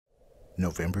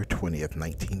November 20th,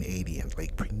 1980 in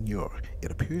Lake Peigneur.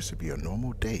 It appears to be a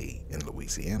normal day in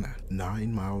Louisiana.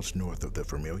 9 miles north of the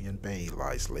Vermilion Bay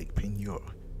lies Lake Peigneur.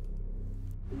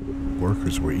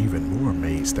 Workers were even more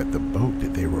amazed that the boat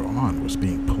that they were on was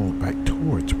being pulled back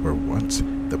towards where once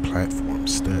the platform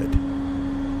stood.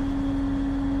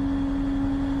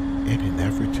 In an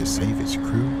effort to save his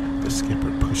crew, the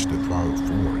skipper pushed the throttle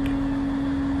forward.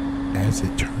 As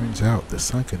it turns out, the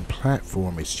sunken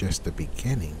platform is just the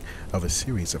beginning of a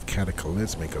series of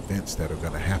cataclysmic events that are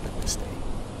going to happen this day.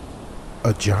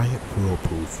 A giant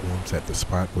whirlpool forms at the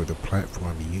spot where the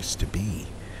platform used to be,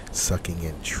 sucking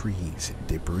in trees,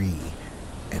 debris,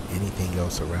 and anything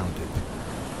else around it,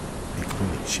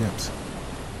 including ships.